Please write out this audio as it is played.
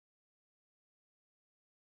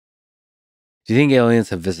Do you think aliens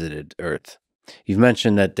have visited Earth? You've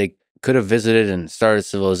mentioned that they could have visited and started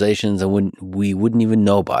civilizations, and we wouldn't even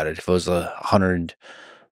know about it if it was 100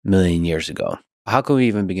 million years ago. How can we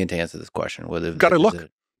even begin to answer this question? Whether Got to look.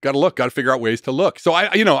 Got to look. Got to figure out ways to look. So I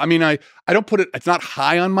don't put it. It's not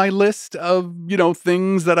high on my list of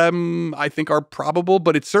things that I think are probable,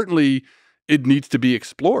 but it needs to be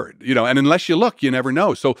explored. And unless you look, you never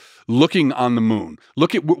know. So looking on the moon,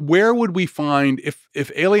 look at where would we find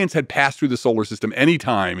if aliens had passed through the solar system any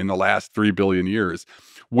time in the last 3 billion years.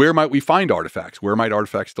 Where might we find artifacts? Where might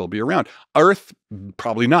artifacts still be around? Earth,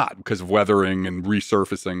 probably not, because of weathering and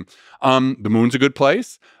resurfacing. The moon's a good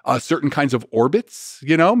place. Certain kinds of orbits,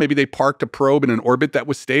 maybe they parked a probe in an orbit that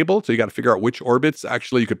was stable. So you got to figure out which orbits.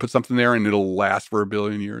 Actually, you could put something there and it'll last for 1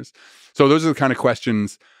 billion years. So those are the kind of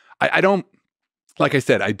questions. I don't, like I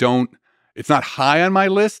said, it's not high on my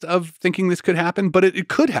list of thinking this could happen, but it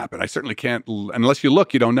could happen. I certainly can't, unless you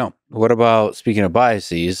look, you don't know. What about, speaking of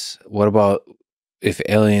biases, what about if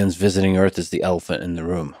aliens visiting Earth is the elephant in the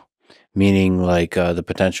room, meaning like the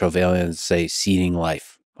potential of aliens, say, seeding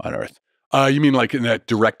life on Earth? You mean like in that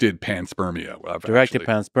directed panspermia?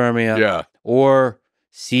 Panspermia. Yeah. Or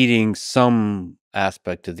seeding some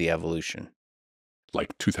aspect of the evolution.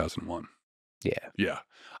 Like 2001. Yeah.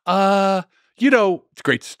 Yeah. It's a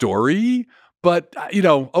great story. But,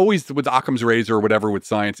 always with Occam's razor or whatever with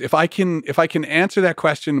science, if I can answer that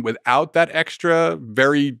question without that extra,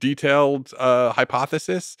 very detailed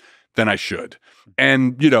hypothesis, then I should.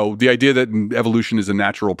 And, the idea that evolution is a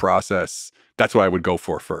natural process, that's what I would go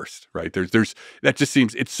for first, right? That just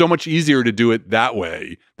seems, it's so much easier to do it that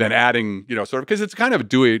way than adding, sort of, because it's kind of a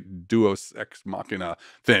deus ex machina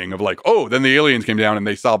thing of like, oh, then the aliens came down and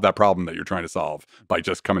they solved that problem that you're trying to solve by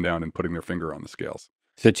just coming down and putting their finger on the scales.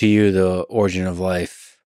 So to you, the origin of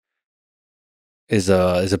life is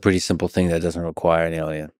a pretty simple thing that doesn't require an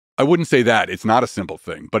alien. I wouldn't say that. It's not a simple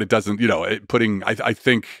thing, but it doesn't, I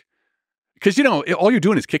think, because, all you're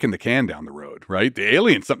doing is kicking the can down the road, right? The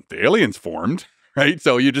aliens formed, right?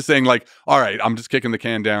 So you're just saying like, all right, I'm just kicking the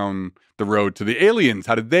can down the road to the aliens.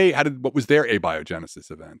 What was their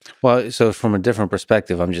abiogenesis event? Well, so from a different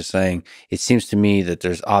perspective, I'm just saying, it seems to me that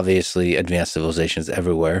there's obviously advanced civilizations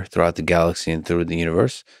everywhere throughout the galaxy and through the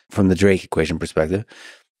universe, from the Drake equation perspective.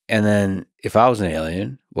 And then if I was an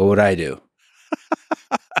alien, what would I do?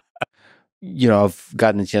 I've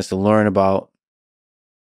gotten a chance to learn about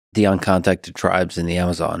the uncontacted tribes in the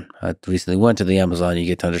Amazon. I recently went to the Amazon. You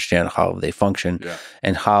get to understand how they function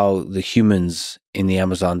and how the humans in the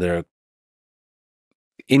Amazon that are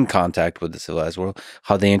in contact with the civilized world,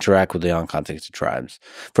 how they interact with the uncontacted tribes.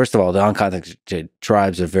 First of all, the uncontacted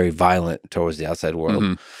tribes are very violent towards the outside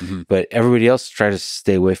world, but everybody else tries to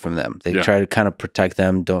stay away from them. They try to kind of protect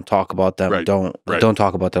them, don't talk about them, don't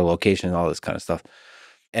talk about their location, all this kind of stuff.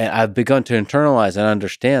 And I've begun to internalize and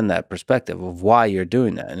understand that perspective of why you're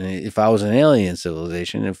doing that. And if I was an alien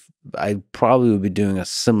civilization, I probably would be doing a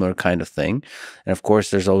similar kind of thing. And of course,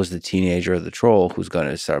 there's always the teenager or the troll who's going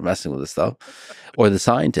to start messing with this stuff, or the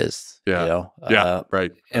scientist.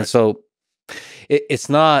 Right. And so it's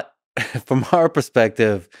not, from our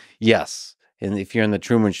perspective, yes. And if you're in the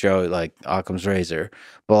Truman Show, like Occam's razor,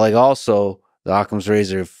 but like also the Occam's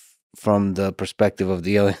razor from the perspective of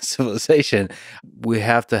the alien civilization, we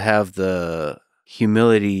have to have the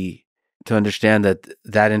humility to understand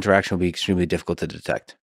that interaction will be extremely difficult to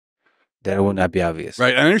detect. That it would not be obvious.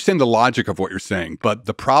 Right. I understand the logic of what you're saying, but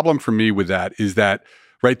the problem for me with that is that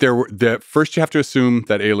right there, first you have to assume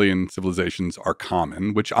that alien civilizations are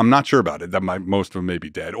common, which I'm not sure about it, that most of them may be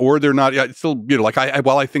dead, or they're not. Yeah, it's still,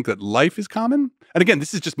 while I think that life is common, and again,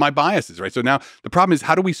 this is just my biases, right? So now the problem is,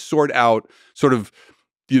 how do we sort out sort of,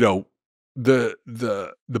 the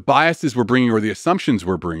biases we're bringing or the assumptions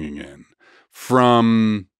we're bringing in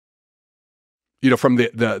from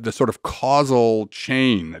the sort of causal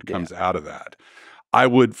chain that comes out of that. I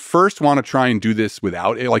would first want to try and do this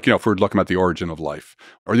without, if we're looking at the origin of life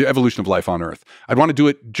or the evolution of life on Earth, I'd want to do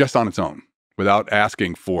it just on its own without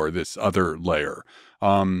asking for this other layer.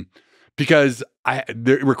 Because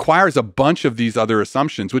it requires a bunch of these other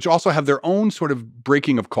assumptions, which also have their own sort of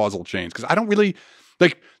breaking of causal chains. Because I don't really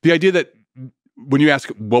like the idea that when you ask,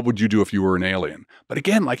 what would you do if you were an alien? But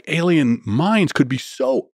again, like alien minds could be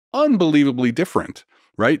so unbelievably different,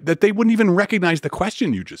 right? That they wouldn't even recognize the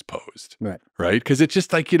question you just posed, right? Because it's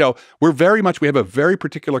just like, we have a very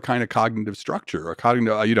particular kind of cognitive structure,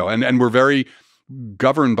 and we're very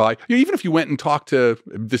governed by, even if you went and talked to,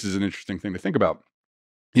 this is an interesting thing to think about.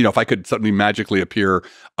 If I could suddenly magically appear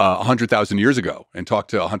 100,000 years ago and talk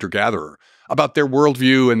to a hunter-gatherer, about their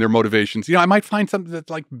worldview and their motivations, I might find something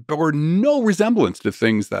that's like bore no resemblance to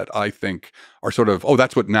things that I think are sort of,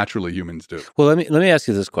 that's what naturally humans do. Well, let me ask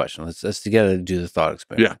you this question. Let's together do the thought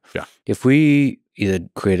experiment. Yeah. If we either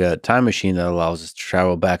create a time machine that allows us to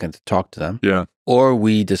travel back and to talk to them, or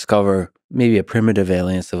we discover maybe a primitive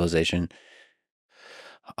alien civilization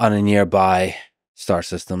on a nearby star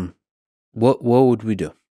system, what would we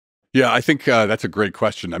do? Yeah, I think that's a great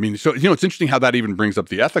question. I mean, so, it's interesting how that even brings up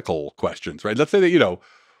the ethical questions, right? Let's say that,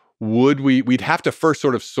 we'd have to first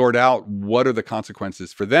sort of sort out what are the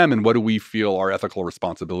consequences for them and what do we feel our ethical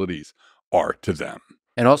responsibilities are to them.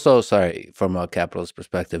 And also, from a capitalist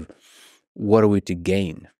perspective, what are we to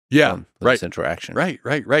gain from this interaction? Right.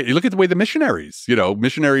 You look at the way the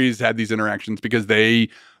missionaries had these interactions because they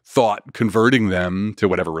thought converting them to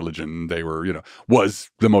whatever religion they were, was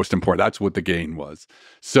the most important. That's what the gain was.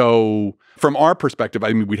 So from our perspective,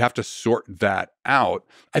 I mean, we'd have to sort that out.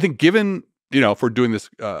 I think given, if we're doing this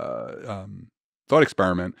thought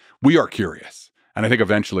experiment, we are curious. And I think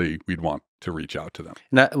eventually we'd want to reach out to them.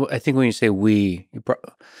 Now, I think when you say we,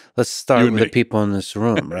 let's start with the people in this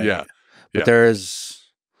room, right? Yeah. But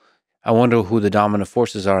I wonder who the dominant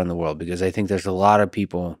forces are in the world, because I think there's a lot of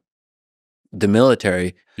people, the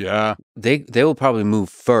military, they will probably move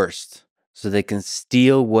first so they can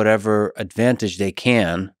steal whatever advantage they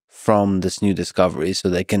can from this new discovery so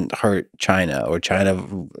they can hurt China or China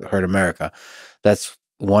hurt America. That's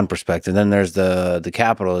one perspective. Then there's the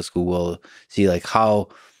capitalists who will see like how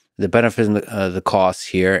the benefits and the costs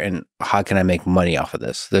here and how can I make money off of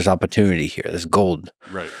this? There's opportunity here. There's gold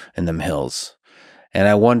in them hills. And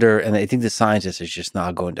I wonder, and I think the scientists is just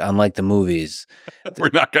not going to, unlike the movies. We're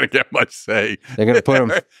not going to get much say. They're going to put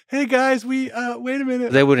them. Hey guys, wait a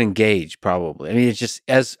minute. They would engage probably. I mean, it's just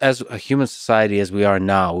as a human society as we are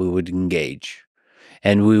now, we would engage,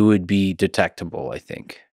 and we would be detectable. I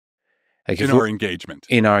think, like in our engagement.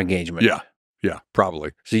 Yeah,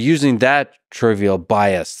 probably. So using that trivial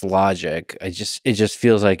biased logic, it just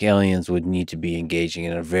feels like aliens would need to be engaging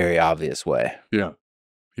in a very obvious way. Yeah.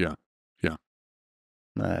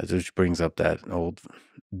 Which brings up that old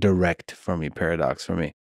direct Fermi paradox for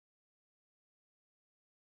me.